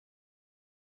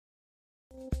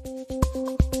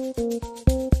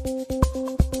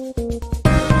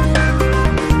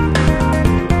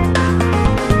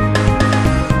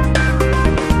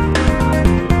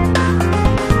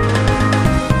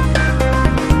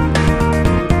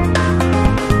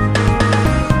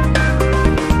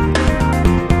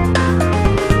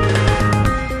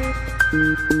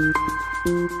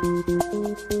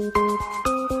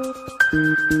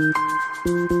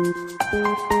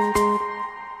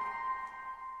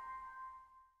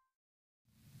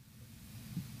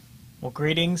Well,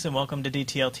 greetings and welcome to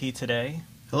DTLT Today.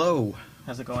 Hello.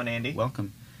 How's it going, Andy?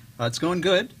 Welcome. It's going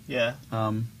good. Yeah.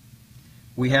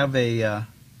 We have a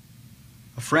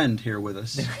friend here with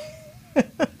us.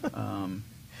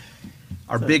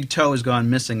 Our big toe has gone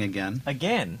missing again.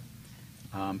 Again?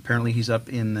 Apparently he's up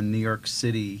in the New York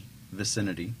City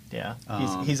vicinity. Yeah.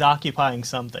 He's occupying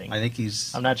something. I think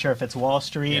he's... I'm not sure if it's Wall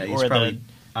Street he's or probably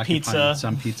the pizza...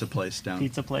 some pizza place down,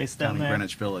 down in there.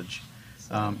 Greenwich Village.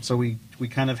 So we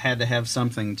kind of had to have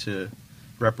something to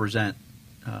represent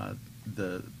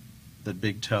the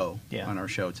big toe on our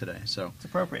show today. So it's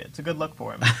appropriate. It's a good look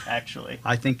for him, actually.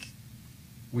 I think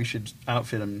we should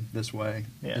outfit him this way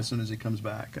as soon as he comes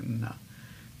back. And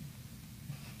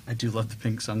I do love the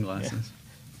pink sunglasses.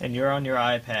 Yeah. And you're on your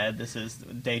iPad. This is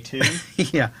day 2?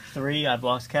 Yeah. 3? I've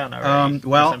lost count already.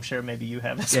 Well, I'm sure maybe you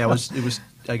have as well. It was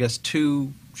I guess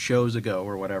 2 shows ago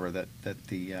or whatever that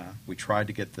we tried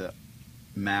to get the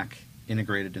Mac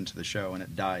integrated into the show and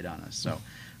it died on us. So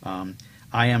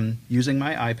I am using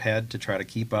my iPad to try to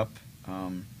keep up.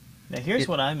 Now here's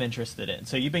what I'm interested in.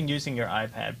 So you've been using your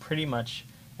iPad pretty much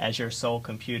as your sole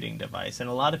computing device, and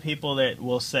a lot of people that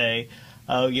will say,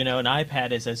 oh, you know, an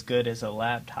iPad is as good as a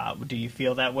laptop. Do you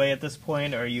feel that way at this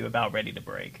point, or are you about ready to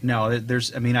break? No,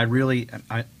 there's, I mean,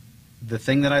 the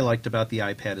thing that I liked about the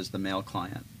iPad is the mail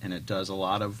client, and it does a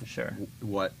lot of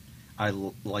what I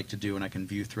like to do, and I can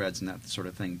view threads and that sort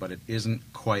of thing, but it isn't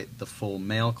quite the full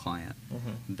mail client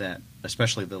that,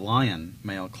 especially the Lion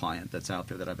mail client that's out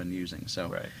there that I've been using.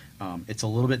 So it's a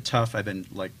little bit tough. I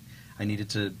needed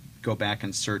to go back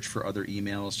and search for other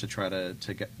emails to try to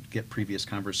get previous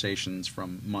conversations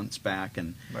from months back,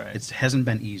 and it hasn't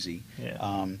been easy.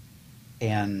 Yeah.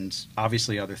 And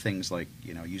obviously other things like,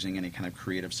 you know, using any kind of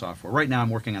creative software. Right now I'm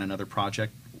working on another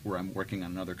project where I'm working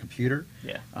on another computer.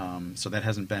 Yeah. So that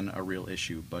hasn't been a real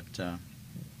issue, but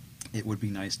it would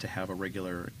be nice to have a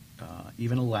regular,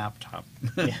 even a laptop,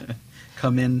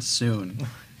 come in soon.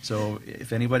 So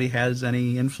if anybody has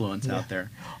any influence out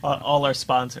there. All our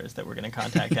sponsors that we're going to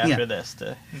contact after this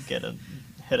to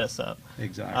hit us up.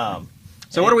 Exactly.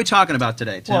 So what are we talking about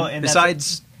today, Tim? Well,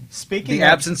 besides the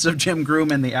absence of Jim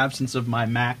Groom and the absence of my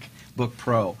MacBook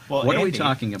Pro, what are we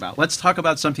talking about? Let's talk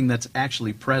about something that's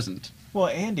actually present. Well,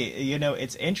 Andy, you know,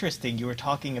 it's interesting. You were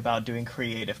talking about doing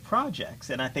creative projects,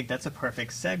 and I think that's a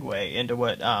perfect segue into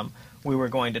what we were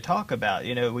going to talk about.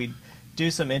 You know, we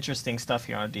do some interesting stuff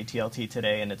here on DTLT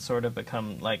Today, and it's sort of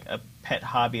become like a pet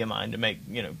hobby of mine to make,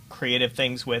 you know, creative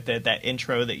things with it. That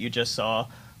intro that you just saw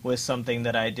was something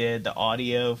that I did, the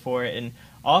audio for it, and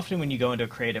often when you go into a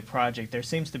creative project, there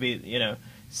seems to be, you know,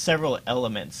 several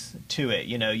elements to it.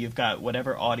 You know, you've got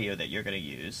whatever audio that you're going to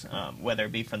use, whether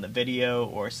it be from the video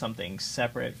or something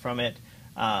separate from it,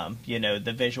 you know,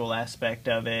 the visual aspect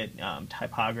of it,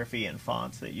 typography and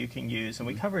fonts that you can use. And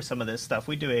we cover some of this stuff.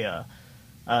 We do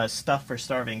a Stuff for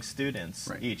Starving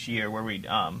Students each year where we,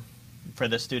 for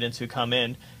the students who come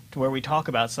in, to where we talk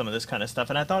about some of this kind of stuff.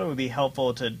 And I thought it would be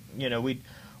helpful to, you know,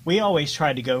 we always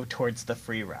try to go towards the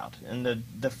free route, and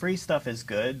the free stuff is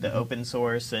good, the open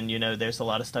source, and you know there's a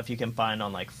lot of stuff you can find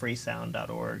on like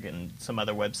freesound.org and some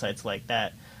other websites like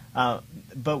that.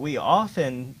 But we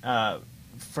often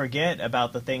forget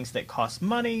about the things that cost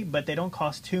money, but they don't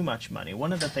cost too much money.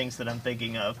 One of the things that I'm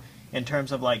thinking of in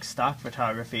terms of like stock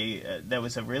photography, that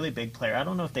was a really big player. I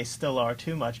don't know if they still are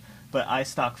too much, but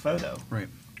iStock Photo. Right.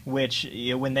 Which,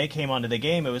 you know, when they came onto the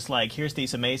game, it was like, here's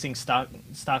these amazing stock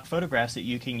photographs that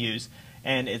you can use,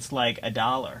 and it's like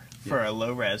 $1 for a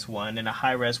low-res one, and a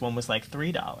high-res one was like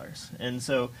 $3. And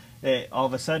so all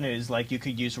of a sudden it was like you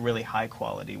could use really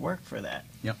high-quality work for that.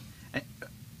 Yep.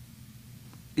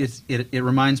 It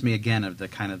reminds me again of the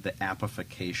kind of the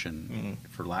appification,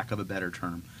 for lack of a better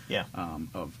term,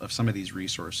 of some of these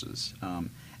resources.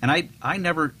 And I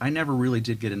never really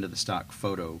did get into the stock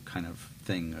photo kind of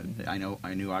thing. I knew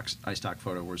iStock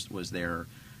Photo was there,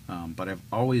 but I've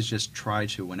always just tried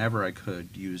to, whenever I could,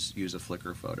 use a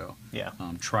Flickr photo. Yeah.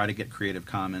 Try to get Creative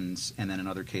Commons, and then in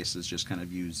other cases just kind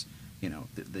of use, you know,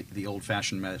 the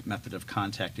old-fashioned method of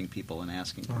contacting people and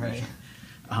asking permission.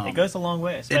 It goes a long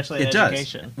way, especially in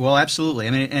education. Does. Well, absolutely.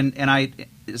 I mean, and I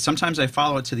sometimes I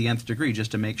follow it to the nth degree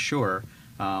just to make sure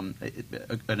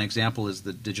An example is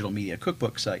the digital media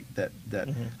cookbook site that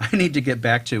I need to get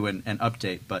back to and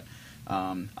update. But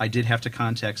I did have to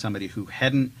contact somebody who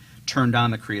hadn't turned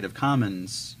on the Creative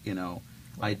Commons,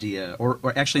 idea, or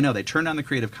actually no, they turned on the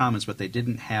Creative Commons, but they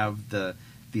didn't have the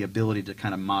ability to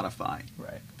kind of modify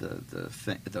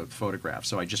the photograph.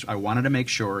 So I wanted to make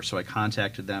sure, so I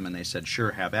contacted them, and they said,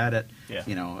 sure, have at it. Yeah.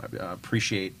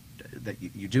 Appreciate that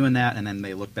you doing that. And then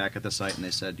they looked back at the site and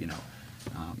they said,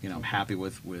 I'm happy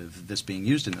with this being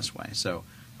used in this way. So,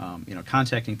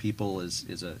 contacting people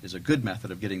is a good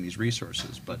method of getting these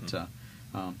resources. But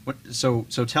so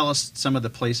tell us some of the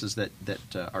places that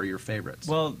are your favorites.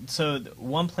 Well, so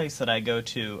one place that I go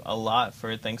to a lot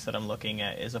for things that I'm looking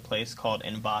at is a place called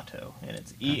Envato, and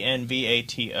it's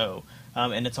Envato,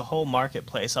 and it's a whole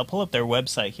marketplace. I'll pull up their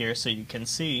website here so you can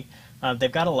see.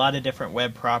 They've got a lot of different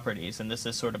web properties, and this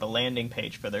is sort of a landing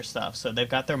page for their stuff. So they've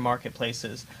got their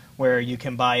marketplaces where you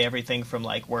can buy everything from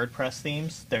like WordPress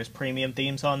themes. There's premium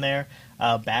themes on there,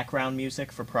 background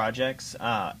music for projects,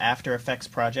 After Effects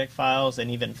project files,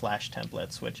 and even Flash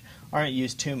templates, which aren't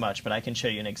used too much, but I can show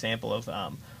you an example of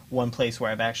one place where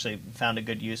I've actually found a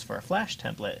good use for a Flash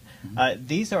template.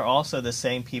 These are also the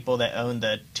same people that own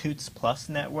the Toots Plus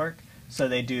network. So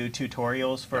they do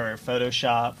tutorials for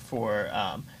Photoshop, for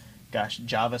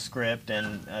JavaScript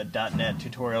and .NET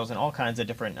tutorials and all kinds of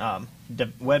different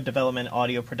web development,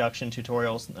 audio production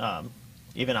tutorials,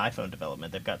 even iPhone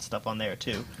development. They've got stuff on there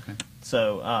too. Okay.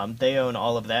 So they own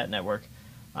all of that network.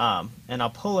 And I'll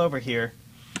pull over here.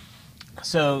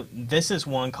 So this is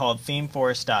one called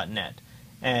themeforest.net.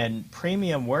 And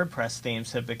premium WordPress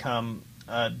themes have become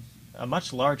a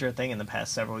much larger thing in the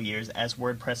past several years as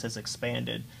WordPress has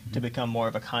expanded to become more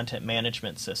of a content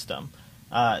management system.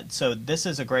 So this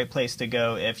is a great place to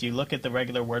go if you look at the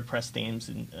regular WordPress themes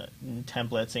and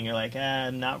templates and you're like,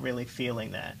 I'm not really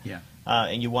feeling that. Yeah.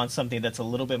 And you want something that's a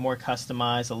little bit more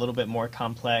customized, a little bit more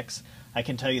complex. I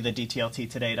can tell you the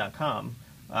DTLTtoday.com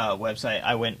website.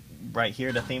 I went right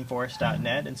here to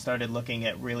themeforest.net and started looking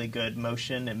at really good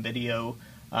motion and video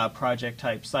project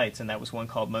type sites, and that was one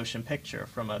called Motion Picture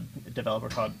from a developer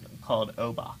called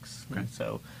Obox. Okay.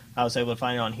 So I was able to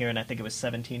find it on here, and I think it was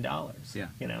 $17.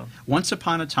 Yeah. Once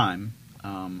upon a time,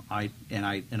 I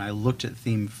looked at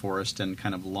ThemeForest and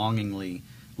kind of longingly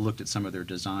looked at some of their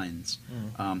designs.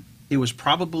 It was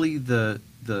probably the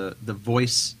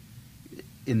voice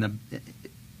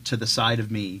to the side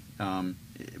of me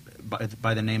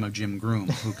by the name of Jim Groom,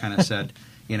 who kind of said,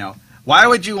 why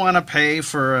would you want to pay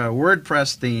for a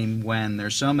WordPress theme when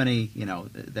there's so many,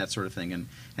 that sort of thing,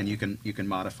 and you can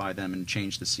modify them and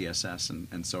change the CSS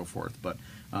and so forth. But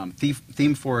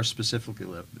ThemeForest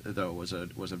specifically, though, was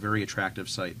a very attractive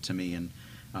site to me,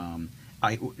 and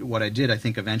what I did, I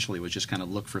think, eventually was just kind of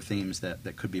look for themes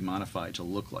that could be modified to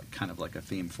look like kind of like a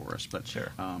theme forest. But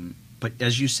sure. But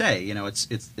as you say,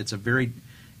 it's a very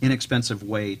inexpensive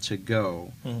way to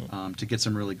go to get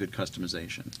some really good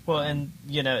customization. Well, and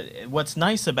what's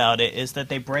nice about it is that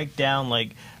they break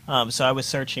down so I was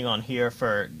searching on here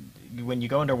for when you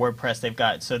go into WordPress, they've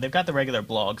got the regular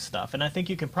blog stuff, and I think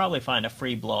you can probably find a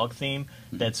free blog theme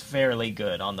that's fairly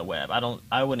good on the web.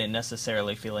 I wouldn't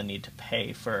necessarily feel a need to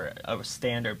pay for a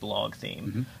standard blog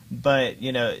theme, but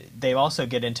they also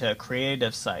get into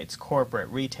creative sites, corporate,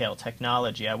 retail,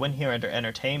 technology. I went here under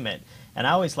entertainment. And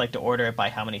I always like to order it by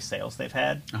how many sales they've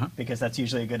had, because that's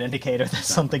usually a good indicator that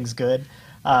something's good.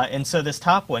 And so this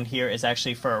top one here is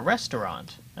actually for a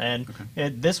restaurant. And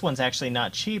this one's actually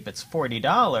not cheap. It's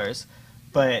 $40.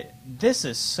 But this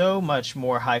is so much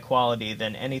more high quality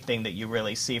than anything that you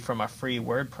really see from a free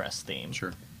WordPress theme.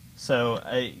 Sure. So,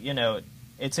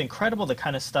 it's incredible the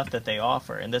kind of stuff that they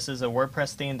offer. And this is a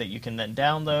WordPress theme that you can then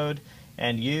download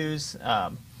and use.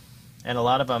 And a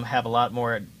lot of them have a lot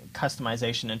more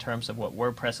customization in terms of what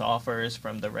WordPress offers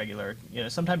from the regular,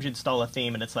 sometimes you install a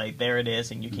theme and it's like, there it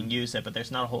is and you can use it, but there's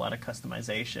not a whole lot of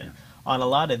customization. Yeah. On a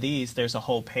lot of these, there's a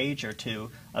whole page or two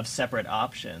of separate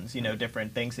options,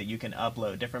 different things that you can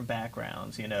upload, different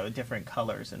backgrounds, different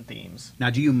colors and themes. Now,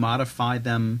 do you modify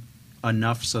them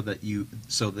enough so that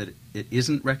it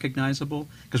isn't recognizable?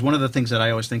 Because one of the things that I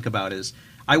always think about is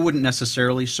I wouldn't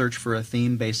necessarily search for a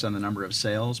theme based on the number of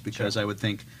sales, because I would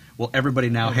think, well, everybody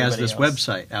has this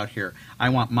website out here. I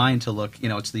want mine to look,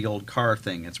 it's the old car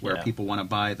thing. It's where people want to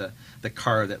buy the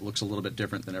car that looks a little bit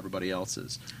different than everybody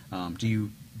else's. Do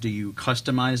you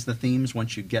customize the themes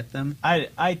once you get them?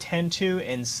 I tend to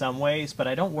in some ways, but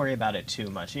I don't worry about it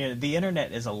too much. The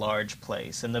internet is a large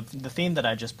place, and the theme that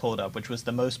I just pulled up, which was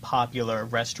the most popular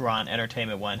restaurant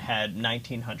entertainment one, had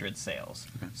 1,900 sales.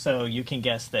 Okay. So you can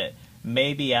guess that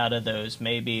maybe out of those,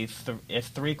 maybe if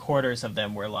 3/4 of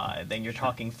them were live, then you're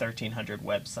talking 1,300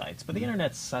 websites. But the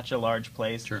internet's such a large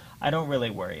place, I don't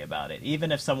really worry about it.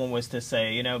 Even if someone was to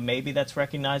say, you know, maybe that's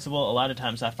recognizable, a lot of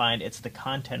times I find it's the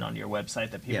content on your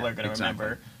website that people are going to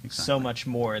remember so much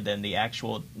more than the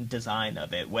actual design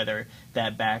of it. Whether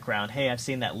that background, hey, I've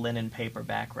seen that linen paper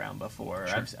background before,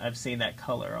 I've seen that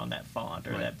color on that font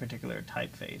or that particular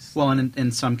typeface. Well, and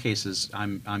in some cases,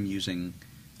 I'm using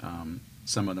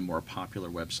some of the more popular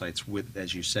websites with,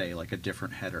 as you say, like a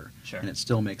different header, and it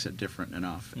still makes it different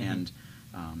enough. And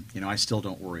you know, I still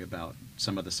don't worry about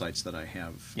some of the sites that I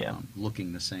have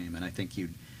looking the same. And I think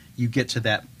you get to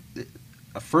that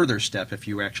a further step if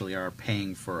you actually are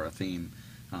paying for a theme.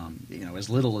 You know, as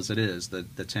little as it is, the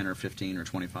 10 or 15 or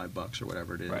 25 bucks or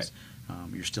whatever it is,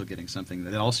 you're still getting something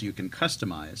that also you can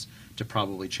customize to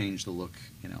probably change the look,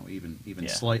 you know, even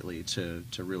slightly to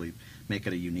really make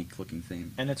it a unique looking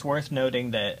theme. And it's worth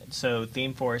noting that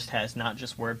ThemeForest has not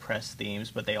just WordPress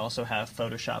themes, but they also have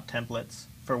Photoshop templates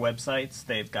for websites.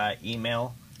 They've got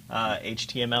email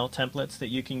HTML templates that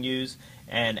you can use,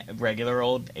 and regular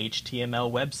old HTML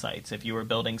websites. If you were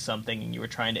building something and you were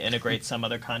trying to integrate some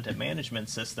other content management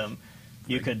system,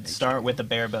 you could start with a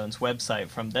bare bones website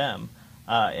from them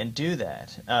and do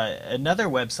that. Another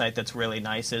website that's really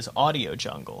nice is Audio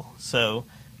Jungle. So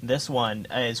this one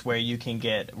is where you can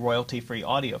get royalty-free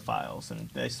audio files, and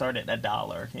they start at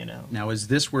 $1, you know. Now, is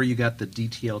this where you got the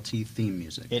DTLT theme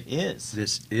music? It is.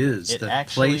 This is the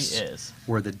place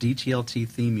where the DTLT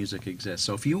theme music exists.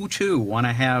 So if you, too, want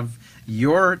to have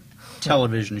your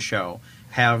television show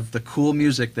have the cool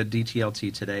music that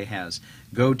DTLT Today has,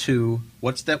 go to,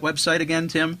 what's that website again,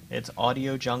 Tim? It's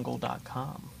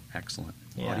audiojungle.com. Excellent.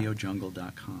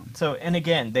 Audiojungle.com. So, and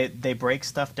again, they break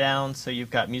stuff down. So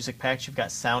you've got music packs, you've got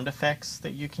sound effects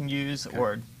that you can use,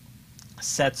 or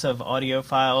sets of audio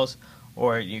files,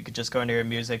 or you could just go into your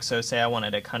music. So say I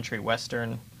wanted a country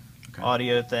western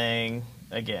audio thing.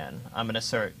 Again, I'm going to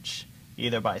search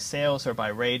either by sales or by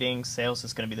ratings. Sales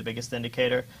is going to be the biggest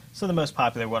indicator. So the most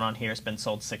popular one on here has been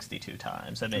sold 62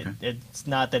 times. I mean, it's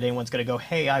not that anyone's going to go,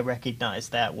 hey, I recognize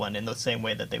that one in the same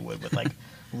way that they would with like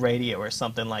radio or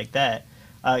something like that.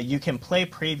 You can play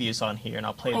previews on here, and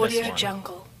I'll play this one. Audio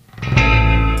Jungle.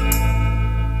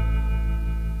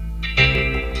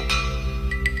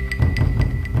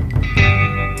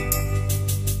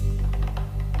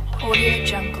 Audio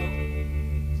Jungle.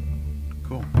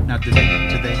 Cool. Now, do they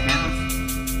have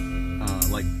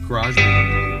like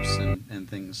GarageBand loops and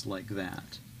things like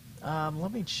that?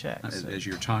 Let me check. As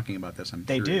you're talking about this, I'm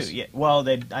curious. They do, yeah. Well,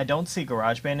 I don't see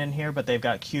GarageBand in here, but they've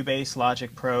got Cubase,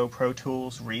 Logic Pro, Pro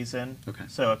Tools, Reason. Okay.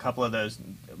 So a couple of those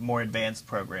more advanced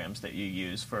programs that you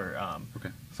use for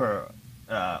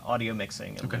audio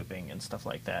mixing and looping and stuff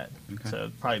like that. Okay.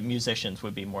 So probably musicians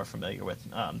would be more familiar with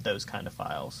those kind of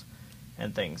files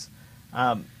and things.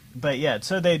 But yeah,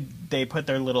 so they put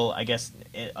their little, I guess,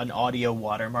 an audio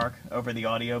watermark over the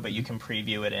audio, but you can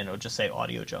preview it and it'll just say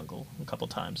Audio Jungle a couple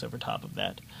times over top of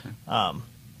that. Okay.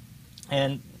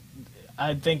 And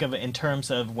I think of it in terms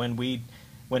of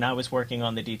when I was working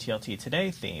on the DTLT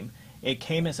Today theme, it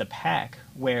came as a pack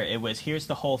where it was, here's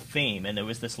the whole theme, and it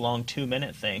was this long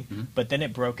 2-minute thing, but then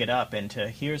it broke it up into,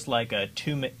 here's like a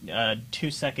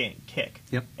 2-second kick,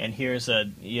 and here's a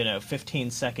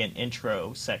 15-second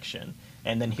intro section,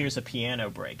 and then here's a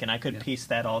piano break, and I could piece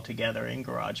that all together in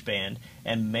GarageBand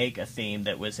and make a theme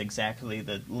that was exactly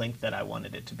the length that I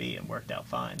wanted it to be, and worked out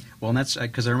fine. Well, and that's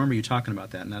because I remember you talking about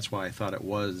that, and that's why I thought it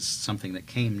was something that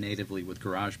came natively with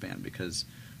GarageBand, because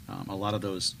a lot of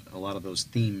those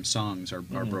theme songs are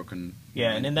broken.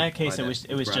 Yeah, and in that case, it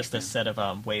was just a set of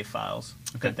WAV files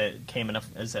that came in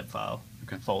a zip file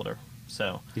folder.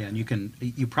 So yeah, and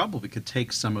you probably could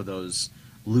take some of those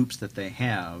loops that they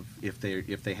have if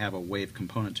they have a wave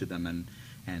component to them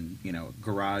and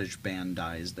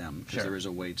GarageBandize them, because there is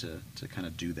a way to kind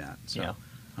of do that. So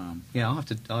I'll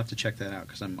have to check that out,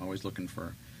 because I'm always looking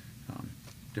for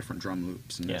different drum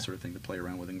loops and that sort of thing to play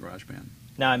around with in GarageBand.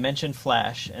 Now, I mentioned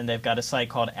Flash, and they've got a site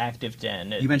called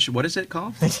ActiveDen. You mentioned, what is it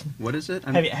called? What is it?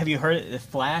 Have you heard of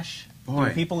Flash? Boy.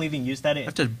 Do people even use that? I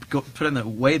have to go put in the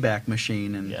Wayback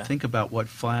Machine and think about what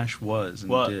Flash was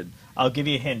and did. I'll give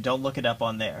you a hint. Don't look it up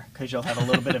on there, because you'll have a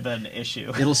little bit of an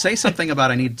issue. It'll say something about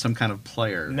I need some kind of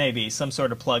player. Maybe, some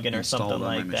sort of plugin or something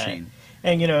like that. Machine.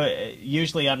 And,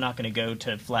 usually I'm not going to go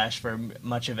to Flash for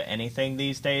much of anything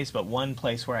these days, but one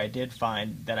place where I did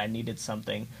find that I needed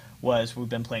something was, we've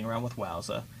been playing around with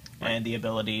Wowza and the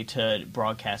ability to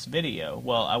broadcast video.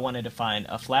 Well, I wanted to find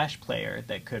a Flash player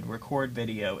that could record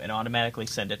video and automatically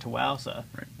send it to Wowza.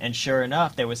 Right. And sure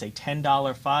enough, there was a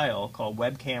 $10 file called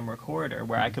Webcam Recorder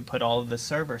where I could put all of the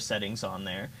server settings on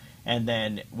there, and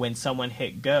then when someone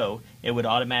hit go, it would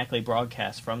automatically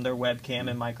broadcast from their webcam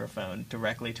and microphone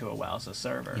directly to a Wowza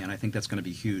server. Yeah, and I think that's going to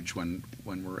be huge when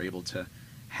we're able to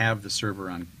have the server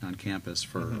on campus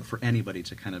for anybody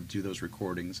to kind of do those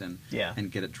recordings and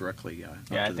get it directly up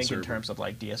to I the think server. in terms of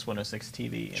like DS106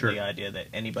 TV and Sure. the idea that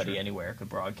anybody anywhere could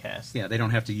broadcast. Yeah, they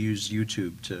don't have to use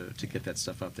YouTube to get that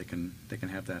stuff up. They can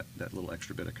have that little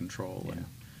extra bit of control and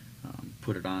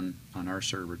put it on our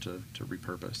server to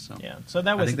repurpose. So so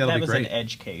that was an great.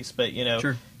 edge case, but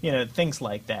Sure. things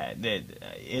like that.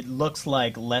 It looks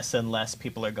like less and less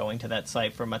people are going to that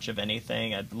site for much of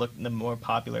anything. The more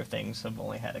popular things have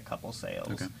only had a couple sales.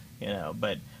 Okay.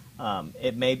 But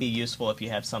it may be useful if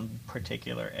you have some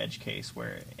particular edge case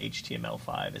where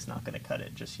HTML5 is not going to cut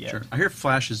it just yet. Sure. I hear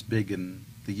Flash is big in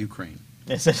the Ukraine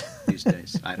Is it? these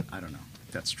days. I don't know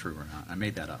if that's true or not. I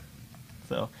made that up.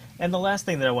 So, and the last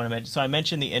thing that I want to mention, so I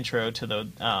mentioned the intro to the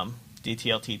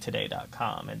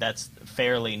DTLTtoday.com, and that's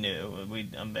fairly new. We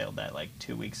unveiled that like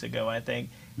 2 weeks ago, I think,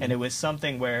 and it was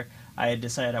something where I had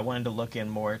decided I wanted to look in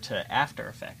more to After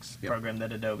Effects, program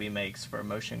that Adobe makes for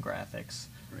motion graphics,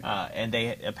 and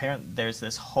there's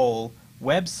this whole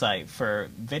website for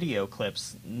video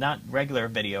clips, not regular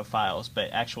video files, but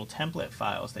actual template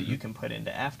files that you can put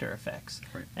into After Effects.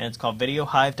 Right. And it's called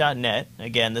videohive.net.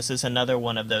 Again, this is another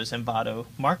one of those Envato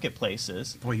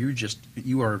marketplaces. Boy,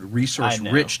 you are resource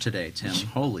rich today, Tim.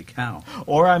 Holy cow.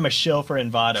 Or I'm a shill for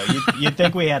Envato. You'd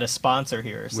think we had a sponsor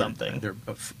here or something.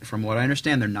 From what I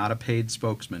understand, they're not a paid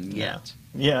spokesman yet.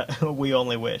 Yeah, we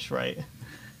only wish, right?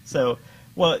 So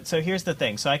here's the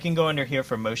thing. So I can go under here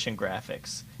for motion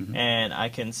graphics, and I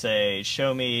can say,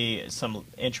 show me some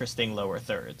interesting lower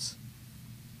thirds.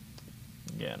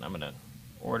 Again, I'm going to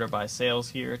order by sales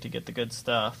here to get the good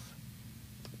stuff.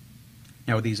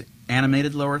 Now, are these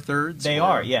animated lower thirds? They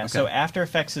are, yeah. Okay. So After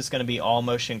Effects is going to be all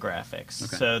motion graphics.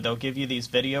 Okay. So they'll give you these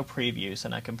video previews,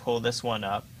 and I can pull this one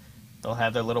up. They'll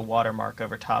have their little watermark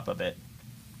over top of it.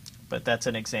 But that's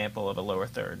an example of a lower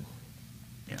third.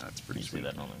 Yeah, that's pretty sweet.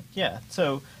 Yeah,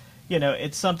 so,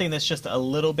 it's something that's just a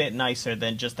little bit nicer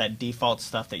than just that default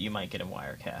stuff that you might get in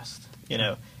Wirecast,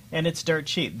 and it's dirt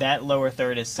cheap. That lower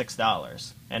third is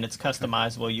 $6, and it's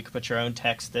customizable. You can put your own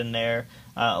text in there.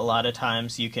 A lot of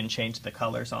times you can change the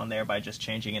colors on there by just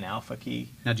changing an alpha key.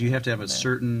 Now, do you have to have a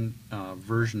certain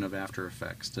version of After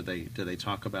Effects? Do they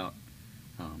talk about,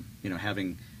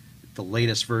 having the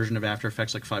latest version of After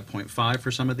Effects, like 5.5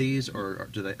 for some of these, or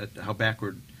do they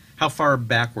how far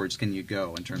backwards can you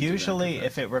go in terms Usually, of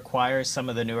if it requires some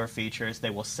of the newer features, they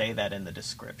will say that in the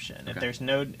description. Okay.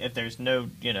 If there's no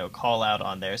call out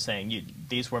on there saying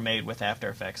these were made with After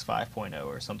Effects 5.0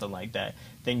 or something like that,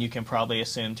 then you can probably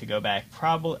assume to go back.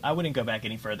 I wouldn't go back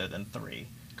any further than 3.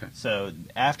 Okay. So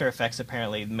After Effects,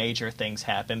 apparently major things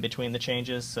happen between the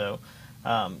changes. So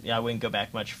I wouldn't go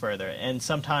back much further. And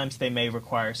sometimes they may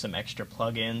require some extra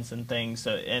plugins and things.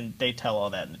 So and they tell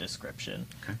all that in the description.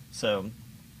 Okay. So.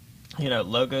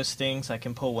 Logo stings, I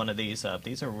can pull one of these up.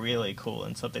 These are really cool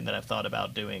and something that I've thought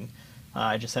about doing.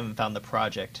 I just haven't found the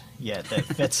project yet that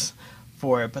fits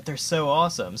for it, but they're so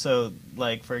awesome. So,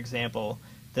 like, for example,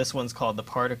 this one's called the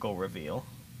Particle Reveal.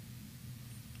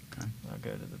 Okay. I'll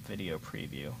go to the video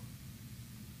preview.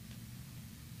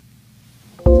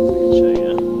 Show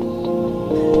you.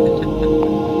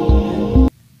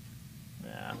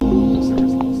 Yeah,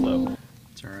 server's a little slow.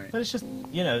 It's all right. But it's just,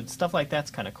 stuff like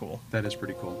that's kind of cool. That is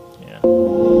pretty cool. Yeah.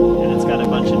 And it's got a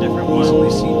bunch of different ones. Easily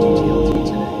see DTLT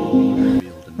today being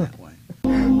revealed in that way.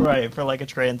 Right, for like a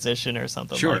transition or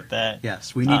something like that.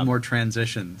 Yes, we need more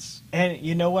transitions. And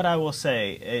you know what I will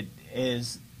say? It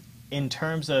is, in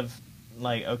terms of,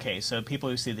 like, okay, so people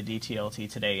who see the DTLT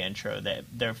Today intro, that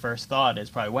their first thought is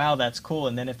probably, wow, that's cool.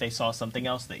 And then if they saw something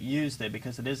else that used it,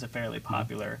 because it is a fairly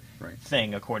popular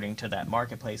thing according to that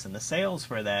marketplace and the sales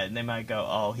for that, and they might go,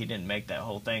 oh, he didn't make that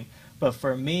whole thing. But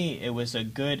for me, it was a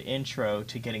good intro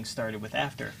to getting started with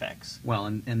After Effects. Well,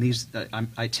 and these,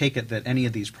 I take it that any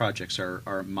of these projects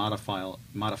are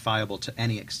modifiable to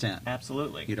any extent.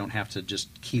 Absolutely. You don't have to just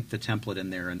keep the template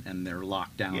in there and they're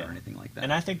locked down or anything like that.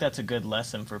 And I think that's a good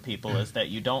lesson for people is that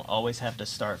you don't always have to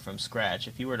start from scratch.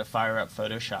 If you were to fire up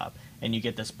Photoshop and you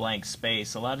get this blank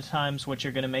space, a lot of times what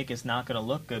you're going to make is not going to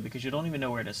look good because you don't even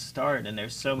know where to start, and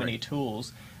there's so many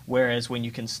tools. Whereas when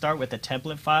you can start with a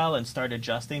template file and start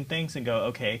adjusting things and go,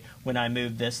 okay, when I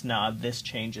move this knob, this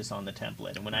changes on the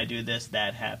template, and when I do this,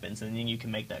 that happens, and then you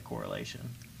can make that correlation.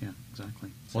 Yeah,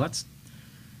 exactly. Well,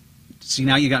 see,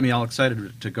 now you got me all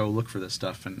excited to go look for this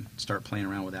stuff and start playing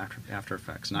around with After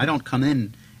Effects. And I don't come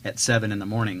in at 7 in the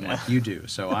morning like you do,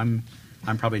 so I'm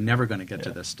I'm probably never going to get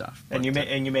to this stuff. And you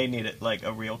may need it like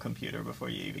a real computer before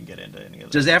you even get into any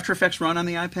of this. Does After Effects run on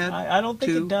the iPad? I don't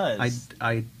think it does.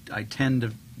 I tend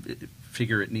to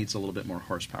figure it needs a little bit more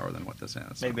horsepower than what this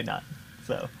has. So. Maybe not.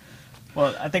 So,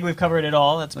 well, I think we've covered it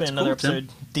all. That's been another episode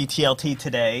DTLT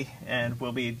Today, and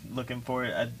we'll be looking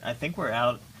forward. I think we're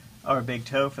out our big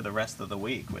toe for the rest of the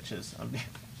week, which is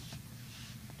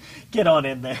get on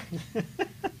in there.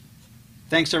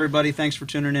 Thanks, everybody. Thanks for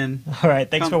tuning in. All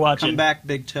right. Thanks for watching. Come back,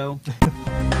 big toe.